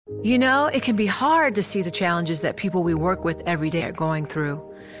You know, it can be hard to see the challenges that people we work with every day are going through.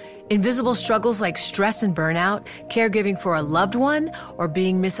 Invisible struggles like stress and burnout, caregiving for a loved one, or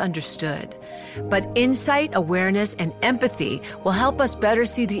being misunderstood. But insight, awareness, and empathy will help us better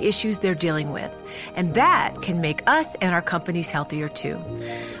see the issues they're dealing with. And that can make us and our companies healthier too.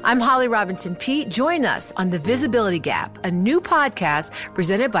 I'm Holly Robinson Peete. Join us on The Visibility Gap, a new podcast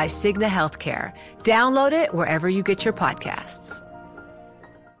presented by Cigna Healthcare. Download it wherever you get your podcasts.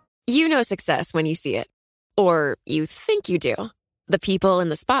 You know success when you see it. Or you think you do. The people in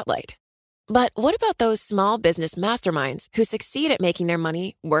the spotlight. But what about those small business masterminds who succeed at making their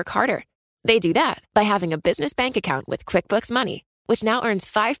money work harder? They do that by having a business bank account with QuickBooks Money, which now earns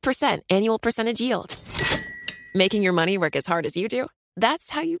 5% annual percentage yield. Making your money work as hard as you do?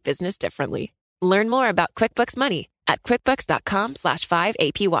 That's how you business differently. Learn more about QuickBooks Money at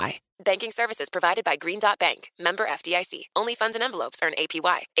quickbooks.com/5APY. Banking services provided by Green Dot Bank. Member FDIC. Only funds and envelopes earn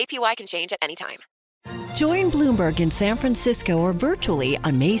APY. APY can change at any time. Join Bloomberg in San Francisco or virtually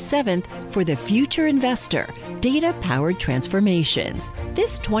on May 7th for The Future Investor, Data-Powered Transformations.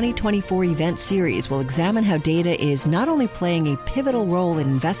 This 2024 event series will examine how data is not only playing a pivotal role in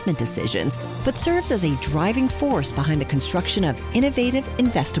investment decisions, but serves as a driving force behind the construction of innovative,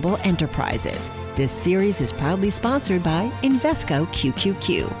 investable enterprises. This series is proudly sponsored by Invesco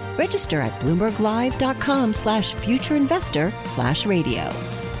QQQ. Register at BloombergLive.com/futureinvestor/radio.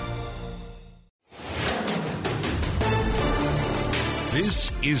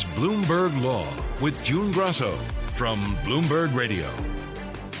 This is Bloomberg Law with June Grasso from Bloomberg Radio.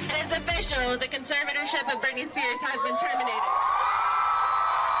 It is official. The conservatorship of Britney Spears has been terminated.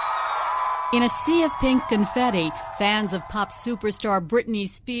 In a sea of pink confetti, fans of pop superstar Britney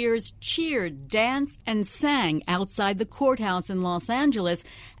Spears cheered, danced, and sang outside the courthouse in Los Angeles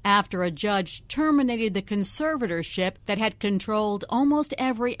after a judge terminated the conservatorship that had controlled almost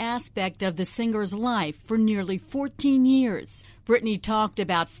every aspect of the singer's life for nearly 14 years. Britney talked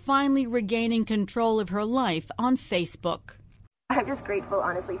about finally regaining control of her life on Facebook. I'm just grateful,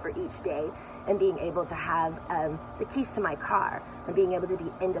 honestly, for each day and being able to have the keys to my car and being able to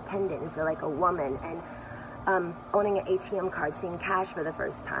be independent and feel like a woman and owning an ATM card, seeing cash for the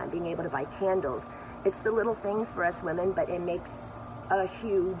first time, being able to buy candles. It's the little things for us women, but it makes a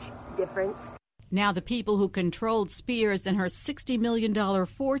huge difference. Now the people who controlled Spears and her $60 million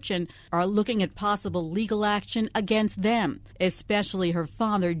fortune are looking at possible legal action against them, especially her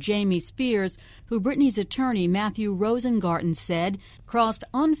father, Jamie Spears, who Britney's attorney, Matthew Rosengarten, said crossed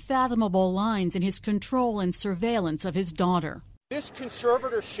unfathomable lines in his control and surveillance of his daughter. This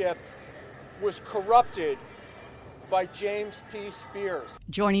conservatorship was corrupted by James P. Spears.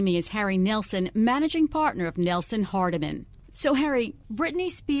 Joining me is Harry Nelson, managing partner of Nelson Hardiman. So, Harry,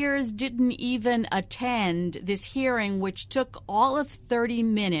 Britney Spears didn't even attend this hearing, which took all of 30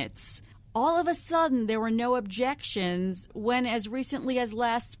 minutes. All of a sudden, there were no objections when, as recently as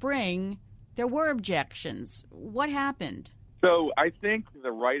last spring, there were objections. What happened? So I think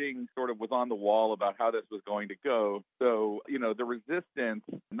the writing sort of was on the wall about how this was going to go. So, the resistance,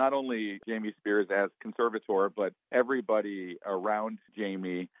 not only Jamie Spears as conservator, but everybody around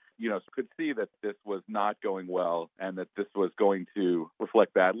Jamie, could see that this was not going well and that this was going to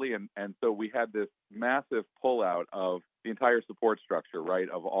reflect badly. And so we had this massive pullout of the entire support structure, right,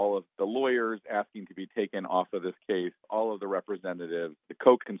 of all of the lawyers asking to be taken off of this case, all of the representatives, the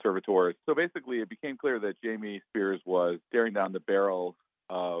co-conservators. So basically it became clear that Jamie Spears was staring down the barrel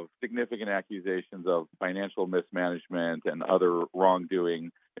of significant accusations of financial mismanagement and other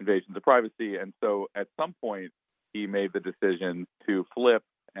wrongdoing, invasions of privacy. And so at some point he made the decision to flip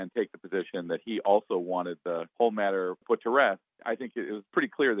and take the position that he also wanted the whole matter put to rest. I think it was pretty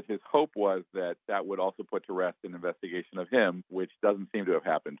clear that his hope was that that would also put to rest an investigation of him, which doesn't seem to have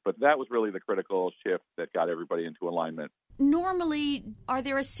happened. But that was really the critical shift that got everybody into alignment. Normally, are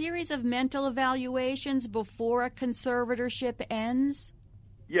there a series of mental evaluations before a conservatorship ends?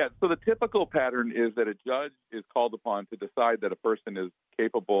 Yeah, so the typical pattern is that a judge is called upon to decide that a person is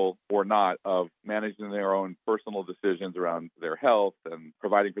capable or not of managing their own personal decisions around their health and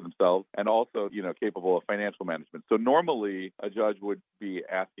providing for themselves, and also, capable of financial management. So normally a judge would be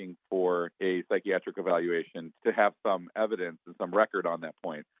asking for a psychiatric evaluation to have some evidence and some record on that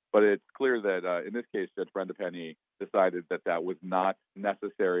point. But it's clear that in this case, Judge Brenda Penny decided that that was not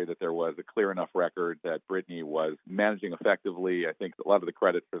necessary, that there was a clear enough record that Britney was managing effectively. I think a lot of the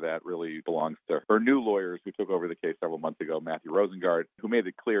credit for that really belongs to her new lawyers who took over the case several months ago, Matthew Rosengart, who made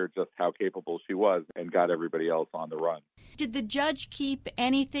it clear just how capable she was and got everybody else on the run. Did the judge keep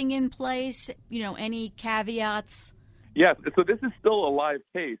anything in place, any caveats? Yes, so this is still a live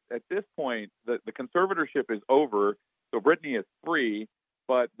case. At this point, the conservatorship is over, so Britney is free.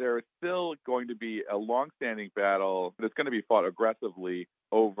 But there is still going to be a longstanding battle that's going to be fought aggressively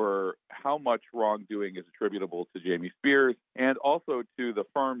over how much wrongdoing is attributable to Jamie Spears and also to the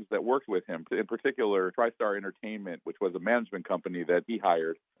firms that worked with him, in particular TriStar Entertainment, which was a management company that he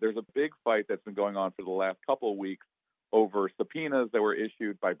hired. There's a big fight that's been going on for the last couple of weeks over subpoenas that were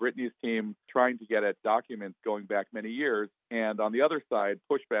issued by Britney's team, trying to get at documents going back many years. And on the other side,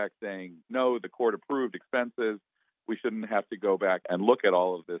 pushback saying, no, the court approved expenses. We shouldn't have to go back and look at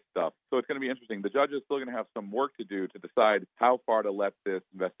all of this stuff. So it's going to be interesting. The judge is still going to have some work to do to decide how far to let this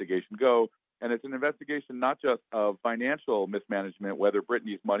investigation go. And it's an investigation not just of financial mismanagement, whether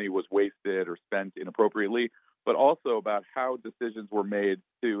Britney's money was wasted or spent inappropriately, but also about how decisions were made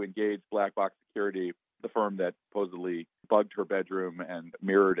to engage Black Box Security, the firm that supposedly bugged her bedroom and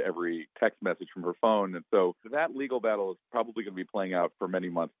mirrored every text message from her phone. And so that legal battle is probably going to be playing out for many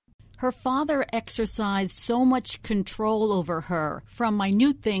months. Her father exercised so much control over her, from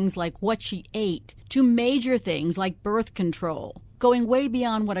minute things like what she ate to major things like birth control, going way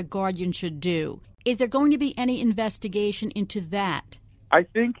beyond what a guardian should do. Is there going to be any investigation into that? I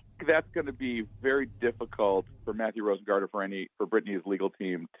think that's going to be very difficult for Matthew Rosengart or for Britney's legal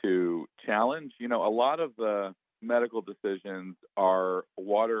team to challenge. You know, a lot of the medical decisions are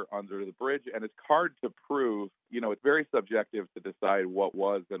water under the bridge, and it's hard to prove. You know, it's very subjective to decide what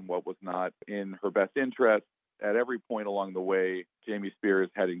was and what was not in her best interest. At every point along the way, Jamie Spears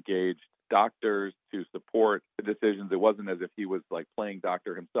had engaged doctors to support the decisions. It wasn't as if he was like playing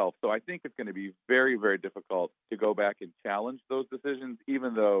doctor himself. So I think it's going to be very, very difficult to go back and challenge those decisions,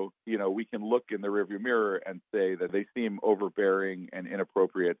 even though, you know, we can look in the rearview mirror and say that they seem overbearing and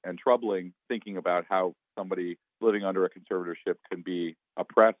inappropriate and troubling, thinking about how somebody living under a conservatorship can be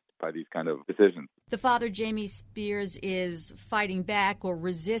oppressed by these kind of decisions. The father, Jamie Spears, is fighting back or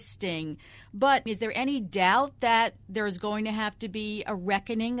resisting. But is there any doubt that there's going to have to be a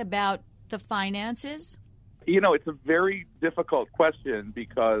reckoning about the finances? You know, it's a very difficult question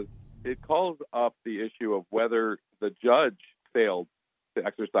because it calls up the issue of whether the judge failed to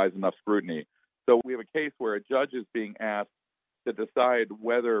exercise enough scrutiny. So we have a case where a judge is being asked to decide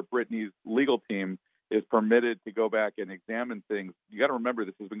whether Britney's legal team is permitted to go back and examine things. You got to remember,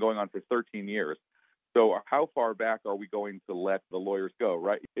 this has been going on for 13 years. So how far back are we going to let the lawyers go,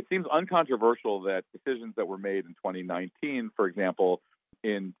 right? It seems uncontroversial that decisions that were made in 2019, for example,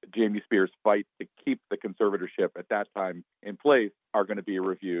 in Jamie Spears' fight to keep the conservatorship at that time in place, are going to be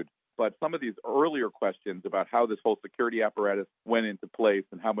reviewed. But some of these earlier questions about how this whole security apparatus went into place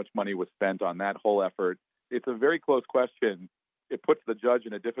and how much money was spent on that whole effort, it's a very close question. It puts the judge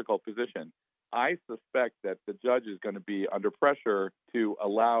in a difficult position. I suspect that the judge is going to be under pressure to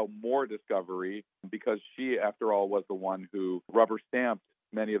allow more discovery because she, after all, was the one who rubber-stamped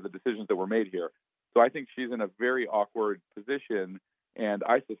many of the decisions that were made here. So I think she's in a very awkward position, and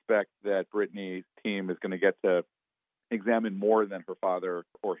I suspect that Britney's team is going to get to examine more than her father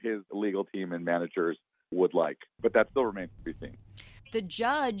or his legal team and managers would like. But that still remains to be seen. The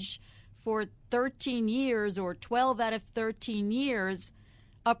judge, for 13 years or 12 out of 13 years,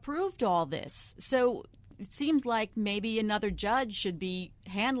 approved all this. So it seems like maybe another judge should be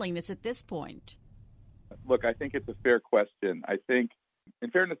handling this at this point. Look, I think it's a fair question. I think,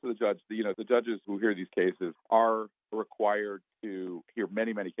 in fairness to the judge, the judges who hear these cases are required to hear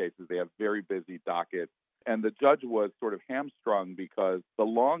many, many cases. They have very busy dockets. And the judge was sort of hamstrung because the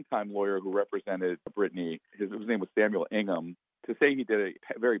longtime lawyer who represented Britney, his name was Samuel Ingham, to say he did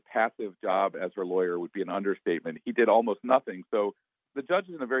a very passive job as her lawyer would be an understatement. He did almost nothing. So the judge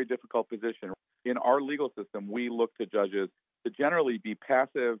is in a very difficult position. In our legal system, we look to judges to generally be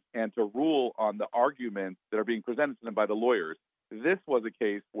passive and to rule on the arguments that are being presented to them by the lawyers. This was a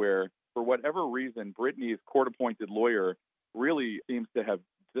case where, for whatever reason, Britney's court-appointed lawyer really seems to have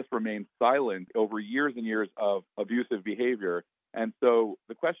just remained silent over years and years of abusive behavior. And so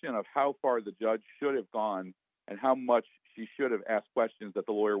the question of how far the judge should have gone and how much she should have asked questions that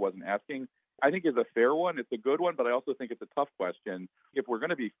the lawyer wasn't asking, I think is a fair one. It's a good one, but I also think it's a tough question. If we're going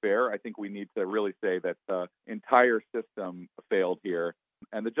to be fair, I think we need to really say that the entire system failed here,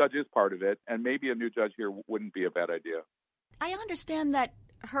 and the judge is part of it, and maybe a new judge here wouldn't be a bad idea. I understand that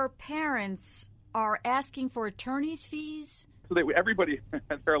her parents are asking for attorney's fees. So that everybody,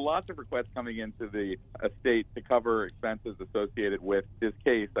 there are lots of requests coming into the estate to cover expenses associated with this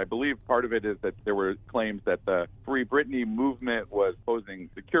case. I believe part of it is that there were claims that the Free Britney movement was posing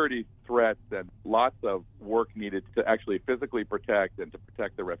security threats and lots of work needed to actually physically protect and to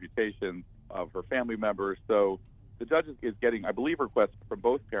protect the reputation of her family members. So the judge is getting, I believe, requests from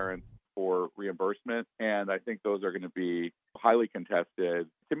both parents for reimbursement, and I think those are going to be highly contested.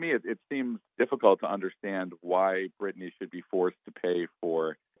 to me, it seems difficult to understand why Britney should be forced to pay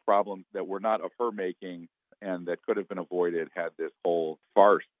for problems that were not of her making and that could have been avoided had this whole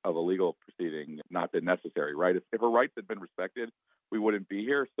farce of a legal proceeding not been necessary, right? If her rights had been respected, we wouldn't be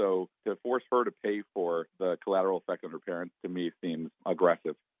here. So to force her to pay for the collateral effect on her parents, to me, seems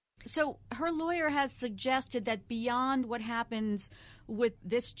aggressive. So her lawyer has suggested that beyond what happens with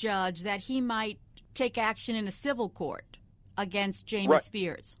this judge, that he might take action in a civil court against Jamie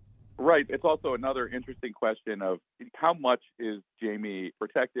Spears. Right. It's also another interesting question of how much is Jamie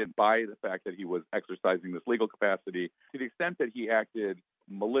protected by the fact that he was exercising this legal capacity, to the extent that he acted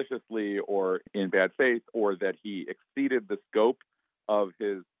maliciously or in bad faith, or that he exceeded the scope of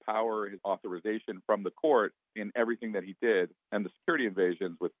his power, his authorization from the court in everything that he did. And the security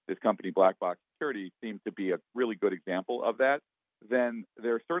invasions with this company, Black Box Security, seem to be a really good example of that. Then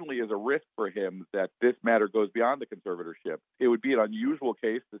there certainly is a risk for him that this matter goes beyond the conservatorship. It would be an unusual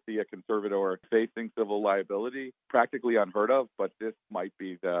case to see a conservator facing civil liability, practically unheard of, but this might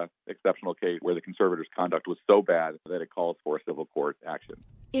be the exceptional case where the conservator's conduct was so bad that it calls for a civil court action.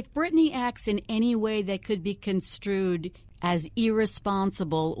 If Britney acts in any way that could be construed as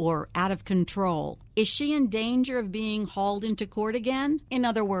irresponsible or out of control, is she in danger of being hauled into court again? In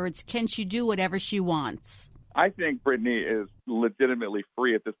other words, can she do whatever she wants? I think Britney is legitimately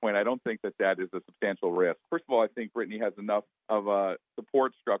free at this point. I don't think that is a substantial risk. First of all, I think Britney has enough of a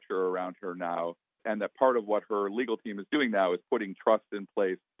support structure around her now, and that part of what her legal team is doing now is putting trust in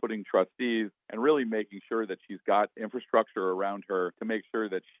place, putting trustees, and really making sure that she's got infrastructure around her to make sure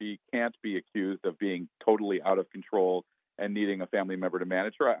that she can't be accused of being totally out of control and needing a family member to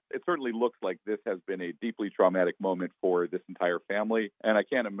manage her. It certainly looks like this has been a deeply traumatic moment for this entire family, and I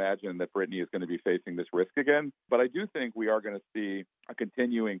can't imagine that Britney is going to be facing this risk again. But I do think we are going to see a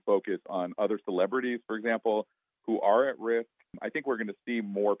continuing focus on other celebrities, for example, who are at risk. I think we're going to see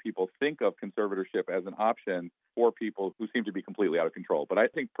more people think of conservatorship as an option for people who seem to be completely out of control. But I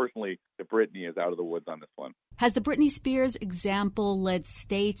think personally that Britney is out of the woods on this one. Has the Britney Spears example led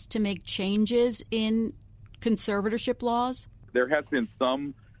states to make changes in conservatorship laws? There has been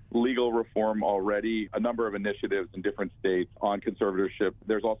some legal reform already, a number of initiatives in different states on conservatorship.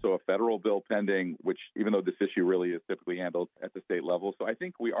 There's also a federal bill pending, which, even though this issue really is typically handled at the state level. So I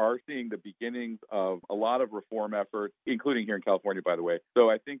think we are seeing the beginnings of a lot of reform efforts, including here in California, by the way. So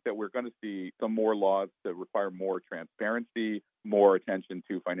I think that we're going to see some more laws that require more transparency, more attention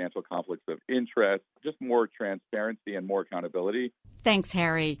to financial conflicts of interest, just more transparency and more accountability. Thanks,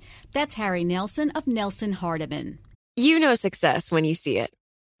 Harry. That's Harry Nelson of Nelson Hardiman. You know success when you see it.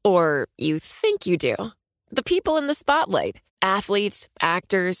 Or you think you do. The people in the spotlight, athletes,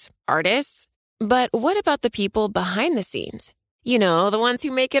 actors, artists. But what about the people behind the scenes? You know, the ones who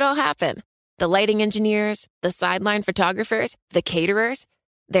make it all happen. The lighting engineers, the sideline photographers, the caterers.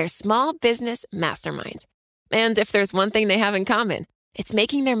 They're small business masterminds. And if there's one thing they have in common, it's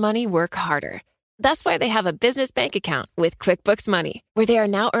making their money work harder. That's why they have a business bank account with QuickBooks Money, where they are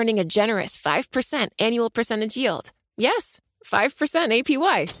now earning a generous 5% annual percentage yield. Yes, 5%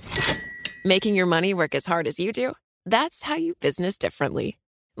 APY. Making your money work as hard as you do? That's how you business differently.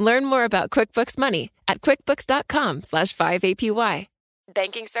 Learn more about QuickBooks Money at quickbooks.com/5APY.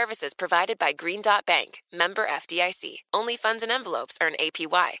 Banking services provided by Green Dot Bank, member FDIC. Only funds and envelopes earn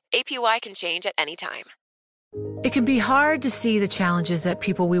APY. APY can change at any time. It can be hard to see the challenges that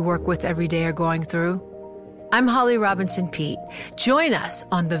people we work with every day are going through. I'm Holly Robinson Peete. Join us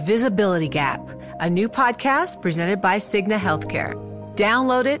on The Visibility Gap, a new podcast presented by Cigna Healthcare.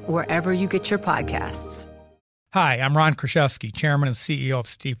 Download it wherever you get your podcasts. Hi, I'm Ron Kraszewski, Chairman and CEO of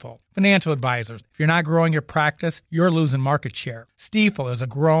Stifel. Financial advisors, if you're not growing your practice, you're losing market share. Stifel is a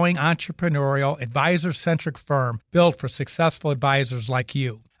growing entrepreneurial, advisor-centric firm built for successful advisors like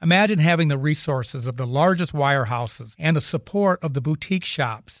you. Imagine having the resources of the largest wirehouses and the support of the boutique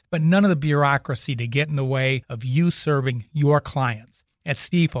shops, but none of the bureaucracy to get in the way of you serving your clients. At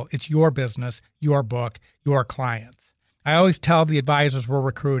Stifel, it's your business, your book, your clients. I always tell the advisors we're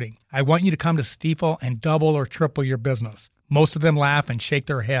recruiting, I want you to come to Stifel and double or triple your business. Most of them laugh and shake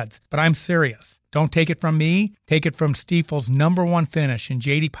their heads, but I'm serious. Don't take it from me. Take it from Stifel's #1 finish in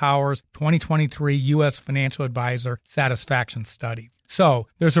J.D. Power's 2023 U.S. Financial Advisor Satisfaction Study. So,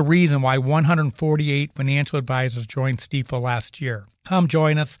 there's a reason why 148 financial advisors joined Stifel last year. Come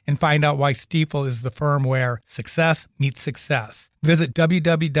join us and find out why Stifel is the firm where success meets success. Visit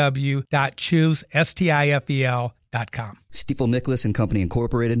www.choosestifel.com. Stifel Nicholas and Company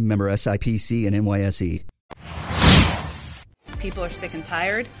Incorporated, member SIPC and NYSE. People are sick and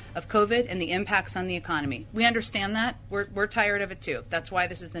tired of COVID and the impacts on the economy. We understand that. We're tired of it too. That's why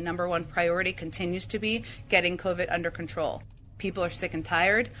this is the #1 priority, continues to be getting COVID under control. People are sick and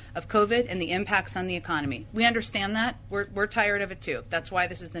tired of COVID and the impacts on the economy. We understand that. We're tired of it too. That's why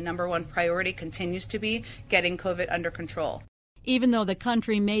this is the number one priority, continues to be getting COVID under control. Even though the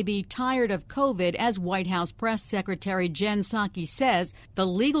country may be tired of COVID, as White House Press Secretary Jen Psaki says, the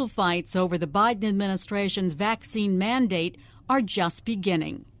legal fights over the Biden administration's vaccine mandate are just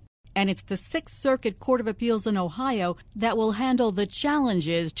beginning. And it's the Sixth Circuit Court of Appeals in Ohio that will handle the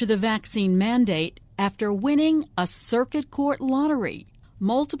challenges to the vaccine mandate after winning a circuit court lottery.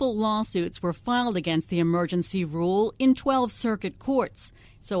 Multiple lawsuits were filed against the emergency rule in 12 circuit courts,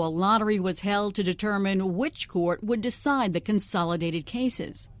 so a lottery was held to determine which court would decide the consolidated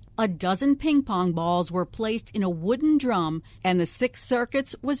cases. A dozen ping pong balls were placed in a wooden drum, and the 6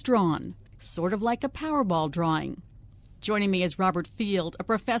 circuits was drawn, sort of like a Powerball drawing. Joining me is Robert Field, a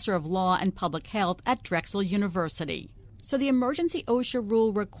professor of law and public health at Drexel University. So the emergency OSHA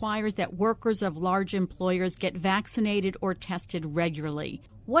rule requires that workers of large employers get vaccinated or tested regularly.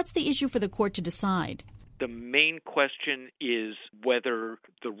 What's the issue for the court to decide? The main question is whether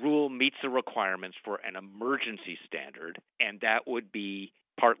the rule meets the requirements for an emergency standard, and that would be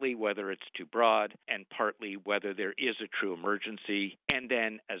partly whether it's too broad and partly whether there is a true emergency, and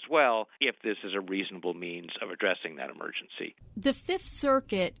then as well if this is a reasonable means of addressing that emergency. The Fifth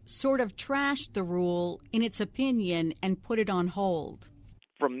Circuit sort of trashed the rule in its opinion and put it on hold.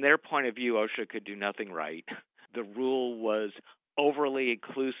 From their point of view, OSHA could do nothing right. The rule was overly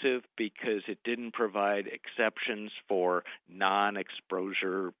inclusive because it didn't provide exceptions for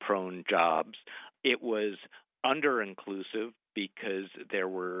non-exposure-prone jobs. It was under-inclusive because there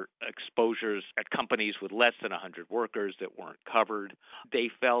were exposures at companies with less than 100 workers that weren't covered. They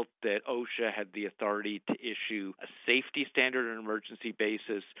felt that OSHA had the authority to issue a safety standard on an emergency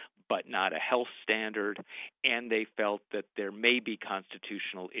basis, but not a health standard, and they felt that there may be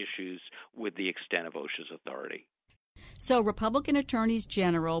constitutional issues with the extent of OSHA's authority. So Republican attorneys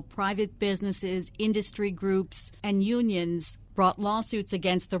general, private businesses, industry groups, and unions brought lawsuits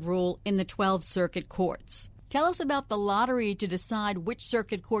against the rule in the 12 circuit courts. Tell us about the lottery to decide which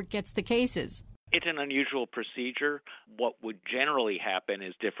circuit court gets the cases. It's an unusual procedure. What would generally happen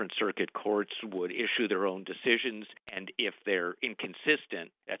is different circuit courts would issue their own decisions, and if they're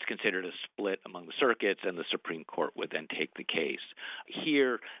inconsistent, that's considered a split among the circuits, and the Supreme Court would then take the case.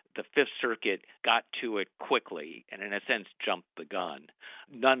 Here, the Fifth Circuit got to it quickly and, in a sense, jumped the gun.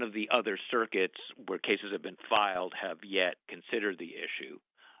 None of the other circuits where cases have been filed have yet considered the issue.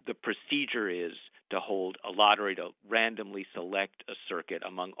 The procedure is to hold a lottery to randomly select a circuit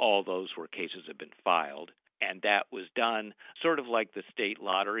among all those where cases have been filed. And that was done sort of like the state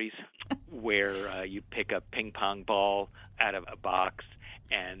lotteries, where you pick a ping pong ball out of a box,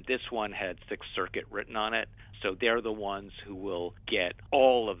 and this one had Sixth Circuit written on it. So they're the ones who will get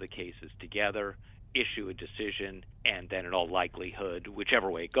all of the cases together, issue a decision, and then in all likelihood,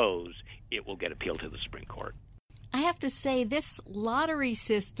 whichever way it goes, it will get appealed to the Supreme Court. I have to say, this lottery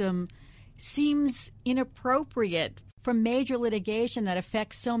system seems inappropriate for major litigation that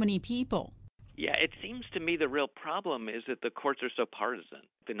affects so many people. Yeah, it seems to me the real problem is that the courts are so partisan.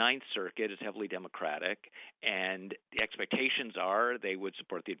 The Ninth Circuit is heavily Democratic, and the expectations are they would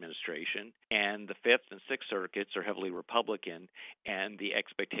support the administration. And the Fifth and Sixth Circuits are heavily Republican, and the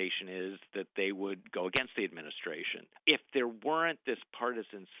expectation is that they would go against the administration. If there weren't this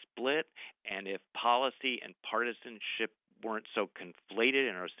partisan split, and if policy and partisanship weren't so conflated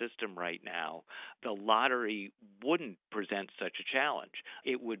in our system right now, the lottery wouldn't present such a challenge.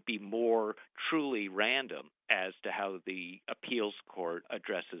 It would be more truly random as to how the appeals court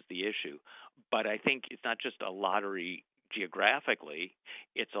addresses the issue. But I think it's not just a lottery geographically,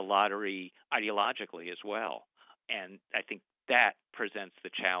 it's a lottery ideologically as well. And I think that presents the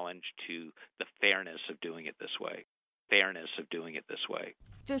challenge to the fairness of doing it this way.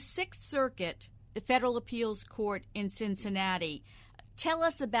 The Sixth Circuit, the Federal Appeals Court in Cincinnati. Tell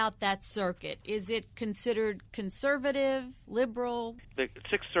us about that circuit. Is it considered conservative, liberal? The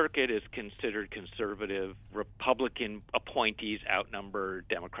Sixth Circuit is considered conservative. Republican appointees outnumber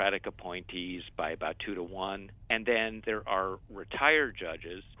Democratic appointees by about 2-1. And then there are retired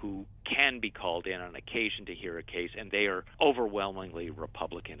judges who can be called in on occasion to hear a case, and they are overwhelmingly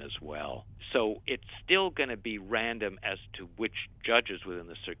Republican as well. So it's still going to be random as to which judges within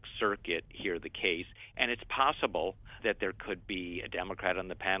the Sixth Circuit hear the case, and it's possible that there could be a Democrat on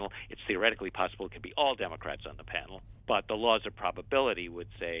the panel. It's theoretically possible it could be all Democrats on the panel, but the laws of probability would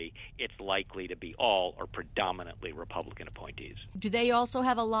say it's likely to be all or predominantly Republican appointees. Do they also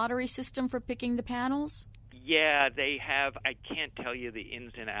have a lottery system for picking the panels? Yeah, they have. I can't tell you the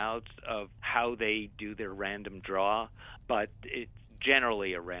ins and outs of how they do their random draw, but it's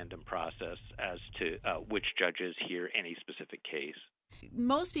generally a random process as to which judges hear any specific case.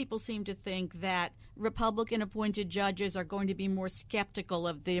 Most people seem to think that Republican-appointed judges are going to be more skeptical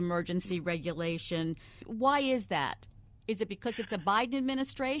of the emergency regulation. Why is that? Is it because it's a Biden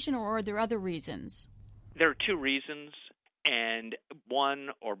administration, or are there other reasons? There are two reasons, and one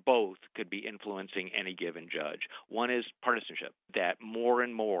or both could be influencing any given judge. One is partisanship, that more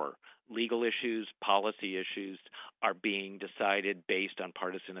and more legal issues, policy issues are being decided based on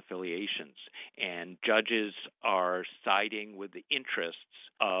partisan affiliations, and judges are siding with the interests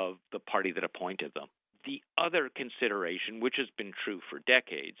of the party that appointed them. The other consideration, which has been true for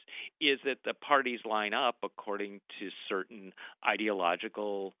decades, is that the parties line up according to certain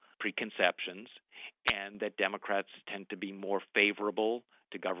ideological preconceptions, and that Democrats tend to be more favorable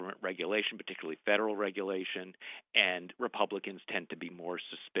to government regulation, particularly federal regulation, and Republicans tend to be more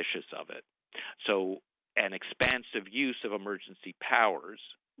suspicious of it. So an expansive use of emergency powers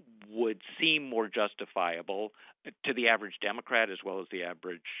would seem more justifiable to the average Democrat as well as the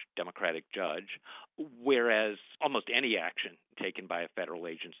average Democratic judge, whereas almost any action taken by a federal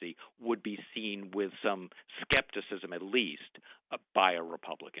agency would be seen with some skepticism, at least, by a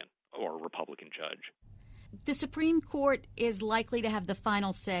Republican or a Republican judge. The Supreme Court is likely to have the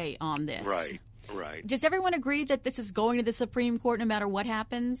final say on this. Right. Does everyone agree that this is going to the Supreme Court no matter what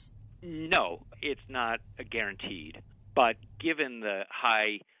happens? No, it's not guaranteed. But given the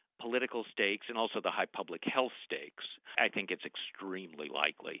high political stakes and also the high public health stakes, I think it's extremely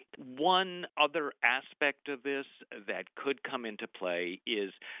likely. One other aspect of this that could come into play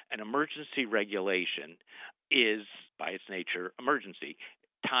is an emergency regulation is, by its nature, emergency.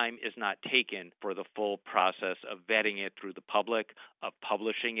 Time is not taken for the full process of vetting it through the public, of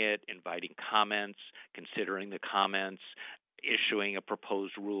publishing it, inviting comments, considering the comments, issuing a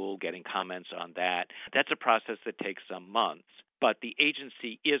proposed rule, getting comments on that. That's a process that takes some months. But the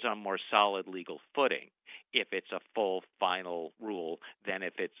agency is on more solid legal footing if it's a full final rule than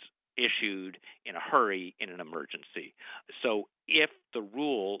if it's issued in a hurry in an emergency. So if the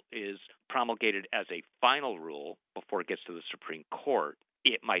rule is promulgated as a final rule before it gets to the Supreme Court,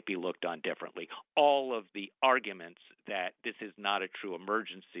 it might be looked on differently. All of the arguments that this is not a true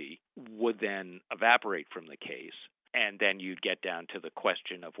emergency would then evaporate from the case. And then you'd get down to the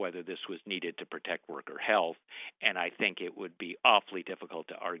question of whether this was needed to protect worker health. And I think it would be awfully difficult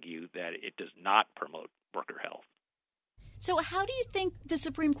to argue that it does not promote worker health. So how do you think the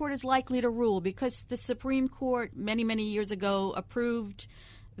Supreme Court is likely to rule? Because the Supreme Court many, many years ago approved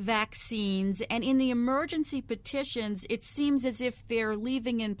vaccines, and in the emergency petitions, it seems as if they're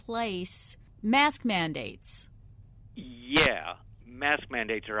leaving in place mask mandates. Yeah. Mask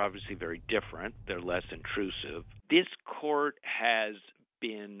mandates are obviously very different. They're less intrusive. This court has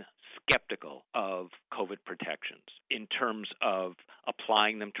been skeptical of COVID protections in terms of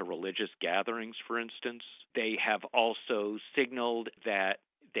applying them to religious gatherings, for instance. They have also signaled that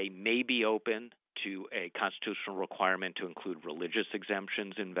they may be open to a constitutional requirement to include religious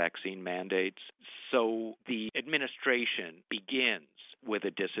exemptions in vaccine mandates. So the administration begins with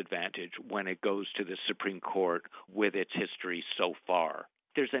a disadvantage when it goes to the Supreme Court with its history so far.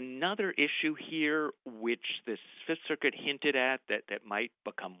 There's another issue here which the Fifth Circuit hinted at that might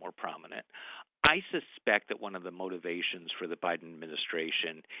become more prominent. I suspect that one of the motivations for the Biden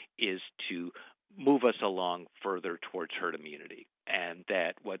administration is to move us along further towards herd immunity, and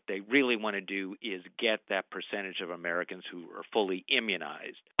that what they really want to do is get that percentage of Americans who are fully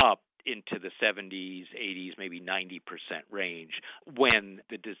immunized up into the 70s, 80s, maybe 90% range when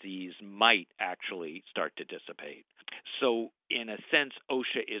the disease might actually start to dissipate. So in a sense,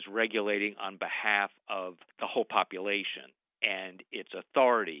 OSHA is regulating on behalf of the whole population, and its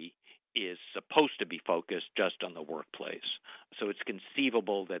authority is supposed to be focused just on the workplace. So it's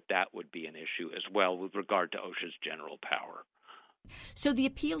conceivable that that would be an issue as well with regard to OSHA's general power. So the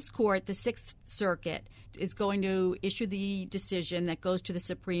appeals court, the Sixth Circuit, is going to issue the decision that goes to the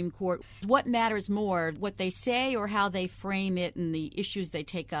Supreme Court. What matters more, what they say or how they frame it and the issues they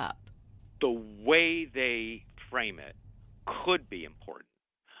take up? The way they frame it could be important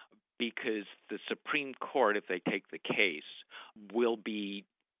because the Supreme Court, if they take the case, will be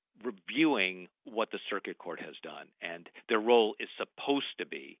reviewing what the circuit court has done. And their role is supposed to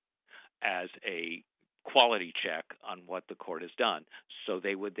be as a quality check on what the court has done. So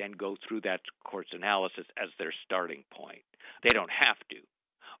they would then go through that court's analysis as their starting point. They don't have to,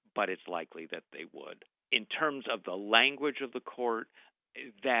 but it's likely that they would. In terms of the language of the court,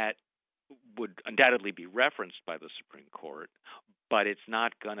 that would undoubtedly be referenced by the Supreme Court, but it's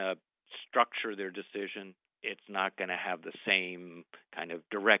not going to structure their decision. It's not going to have the same kind of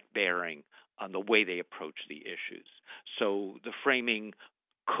direct bearing on the way they approach the issues. So the framing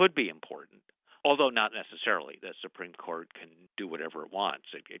could be important, although not necessarily. The Supreme Court can do whatever it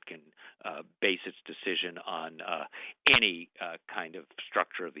wants. It can base its decision on any kind of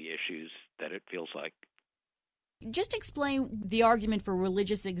structure of the issues that it feels like. Just explain the argument for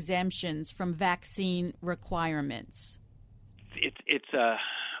religious exemptions from vaccine requirements. It's a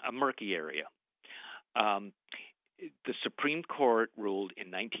murky area. The Supreme Court ruled in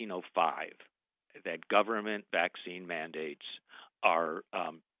 1905 that government vaccine mandates are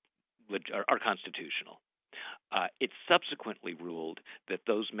constitutional. It subsequently ruled that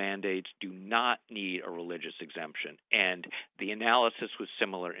those mandates do not need a religious exemption, and the analysis was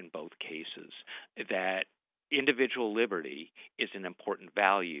similar in both cases, that individual liberty is an important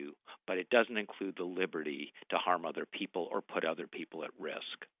value, but it doesn't include the liberty to harm other people or put other people at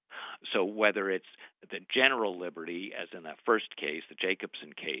risk. So whether it's the general liberty, as in that first case, the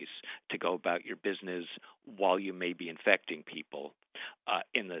Jacobson case, to go about your business while you may be infecting people,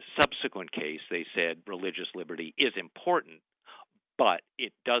 in the subsequent case, they said religious liberty is important, but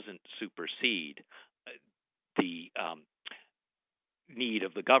it doesn't supersede the need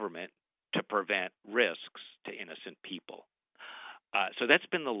of the government to prevent risks to innocent people. So that's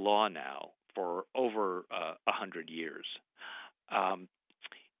been the law now for over 100 years.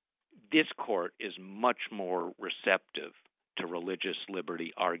 This court is much more receptive to religious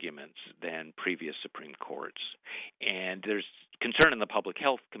liberty arguments than previous Supreme Courts. And there's concern in the public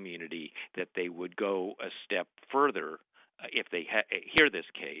health community that they would go a step further if they hear this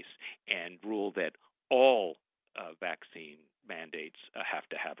case and rule that all vaccine mandates have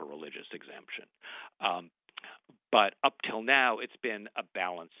to have a religious exemption. But up till now, it's been a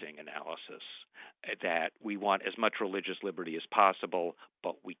balancing analysis that we want as much religious liberty as possible,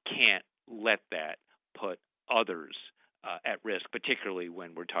 but we can't let that put others at risk, particularly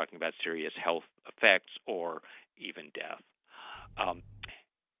when we're talking about serious health effects or even death.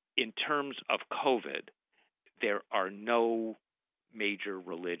 In terms of COVID, there are no major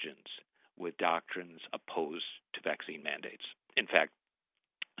religions with doctrines opposed to vaccine mandates. In fact,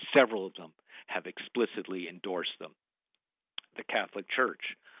 several of them have explicitly endorsed them. The Catholic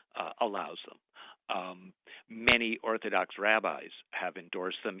Church allows them. Many Orthodox rabbis have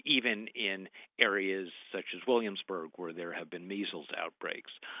endorsed them, even in areas such as Williamsburg, where there have been measles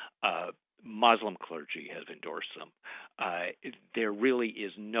outbreaks. Muslim clergy has endorsed them. There really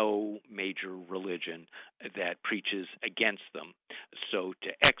is no major religion that preaches against them. So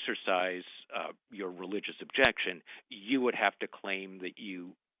to exercise your religious objection, you would have to claim that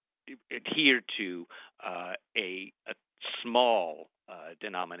you adhere to a small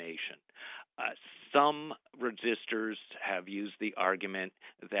denomination. Some resistors have used the argument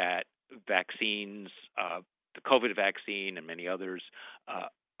that vaccines, the COVID vaccine and many others,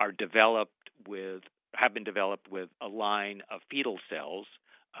 have been developed with a line of fetal cells,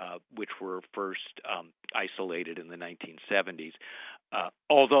 which were first isolated in the 1970s.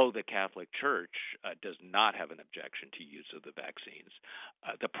 Although the Catholic Church does not have an objection to use of the vaccines.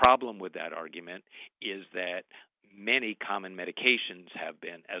 The problem with that argument is that many common medications have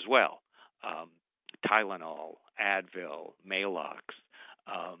been as well. Tylenol, Advil, Maalox,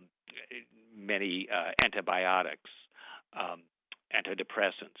 many antibiotics,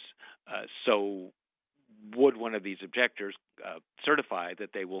 antidepressants. So would one of these objectors certify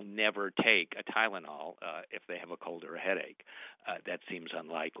that they will never take a Tylenol if they have a cold or a headache? That seems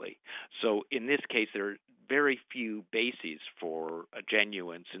unlikely. So in this case, there are very few bases for a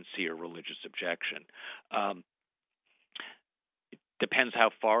genuine, sincere religious objection. It depends how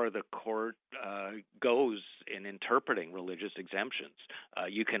far the court goes in interpreting religious exemptions.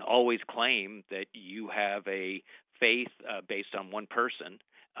 You can always claim that you have a faith based on one person,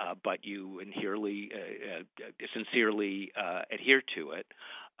 but you sincerely adhere to it.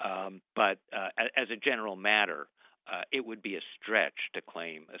 But as a general matter, it would be a stretch to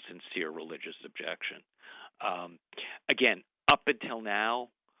claim a sincere religious objection. Again, up until now,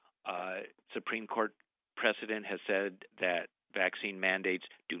 Supreme Court precedent has said that vaccine mandates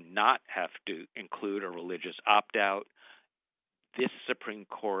do not have to include a religious opt-out. This Supreme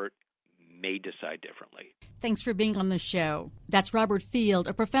Court may decide differently. Thanks for being on the show. That's Robert Field,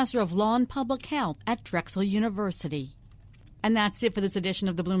 a professor of law and public health at Drexel University. And that's it for this edition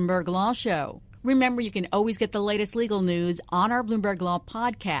of the Bloomberg Law Show. Remember, you can always get the latest legal news on our Bloomberg Law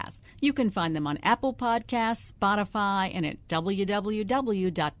podcast. You can find them on Apple Podcasts, Spotify, and at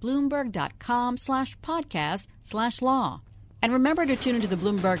www.bloomberg.com/podcast/law. And remember to tune into the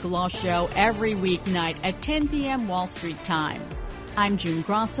Bloomberg Law Show every weeknight at 10 p.m. Wall Street time. I'm June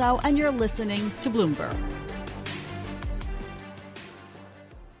Grosso, and you're listening to Bloomberg.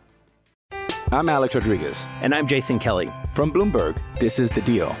 I'm Alex Rodriguez. And I'm Jason Kelly. From Bloomberg, this is The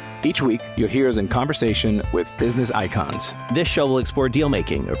Deal. Each week, you'll hear us in conversation with business icons. This show will explore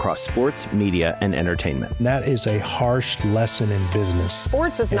deal-making across sports, media, and entertainment. That is a harsh lesson in business.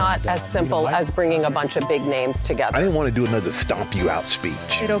 Sports is not as simple as bringing a bunch of big names together. I didn't want to do another stomp you out speech.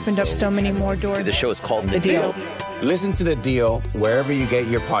 It opened up so many more doors. The show is called The Deal. Listen to The Deal wherever you get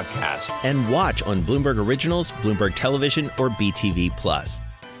your podcast. And watch on Bloomberg Originals, Bloomberg Television, or BTV+.